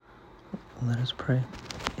Let us pray.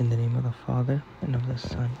 In the name of the Father, and of the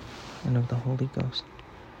Son, and of the Holy Ghost.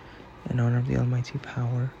 In honor of the almighty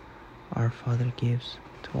power our Father gives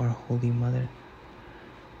to our Holy Mother.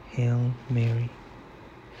 Hail Mary,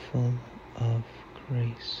 full of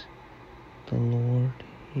grace. The Lord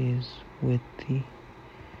is with thee.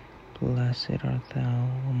 Blessed art thou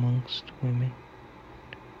amongst women,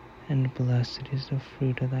 and blessed is the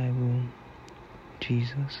fruit of thy womb,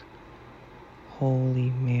 Jesus. Holy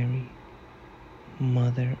Mary,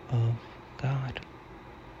 Mother of God,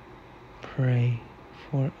 pray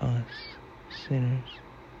for us sinners,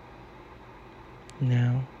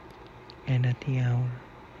 now and at the hour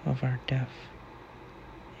of our death.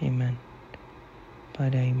 Amen. By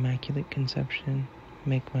thy immaculate conception,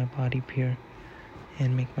 make my body pure,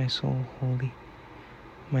 and make my soul holy.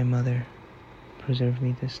 My Mother, preserve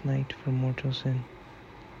me this night from mortal sin,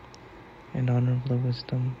 and honor of the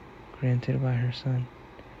wisdom granted by her Son.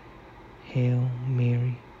 Hail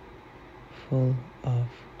Mary, full of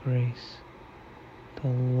grace. The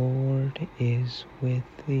Lord is with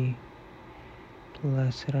thee.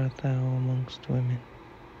 Blessed art thou amongst women,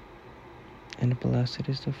 and blessed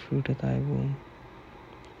is the fruit of thy womb,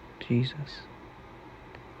 Jesus.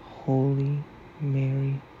 Holy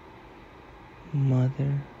Mary,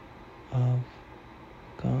 Mother of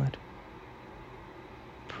God,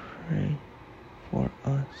 pray for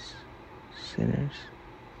us sinners,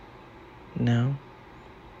 now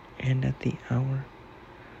and at the hour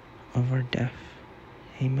of our death.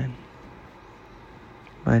 Amen.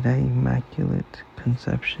 By thy immaculate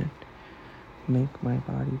conception, make my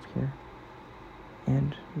body pure,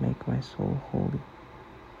 and make my soul holy.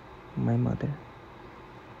 My Mother,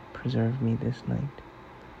 preserve me this night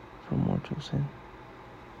from mortal sin.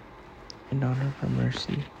 In honor of her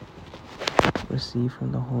mercy, receive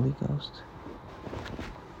from the Holy Ghost.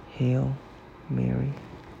 Hail Mary,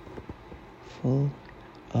 full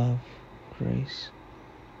of grace.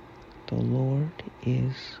 The Lord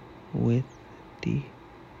is with thee.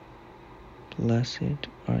 Blessed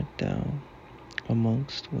art thou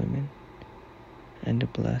amongst women,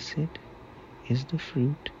 and blessed is the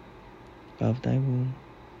fruit of thy womb,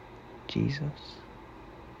 Jesus.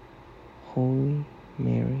 Holy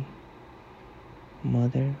Mary,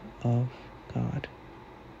 Mother of God,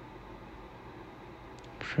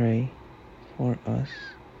 pray for us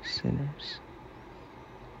sinners,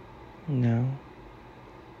 now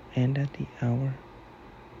and at the hour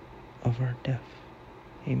of our death.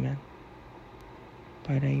 Amen.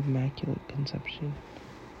 By thy immaculate conception,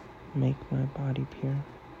 make my body pure,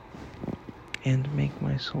 and make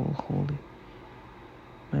my soul holy.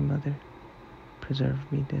 My Mother,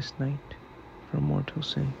 preserve me this night from mortal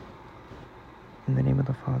sin. In the name of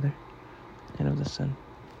the Father, and of the Son,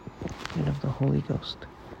 and of the Holy Ghost.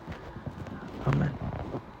 Amen.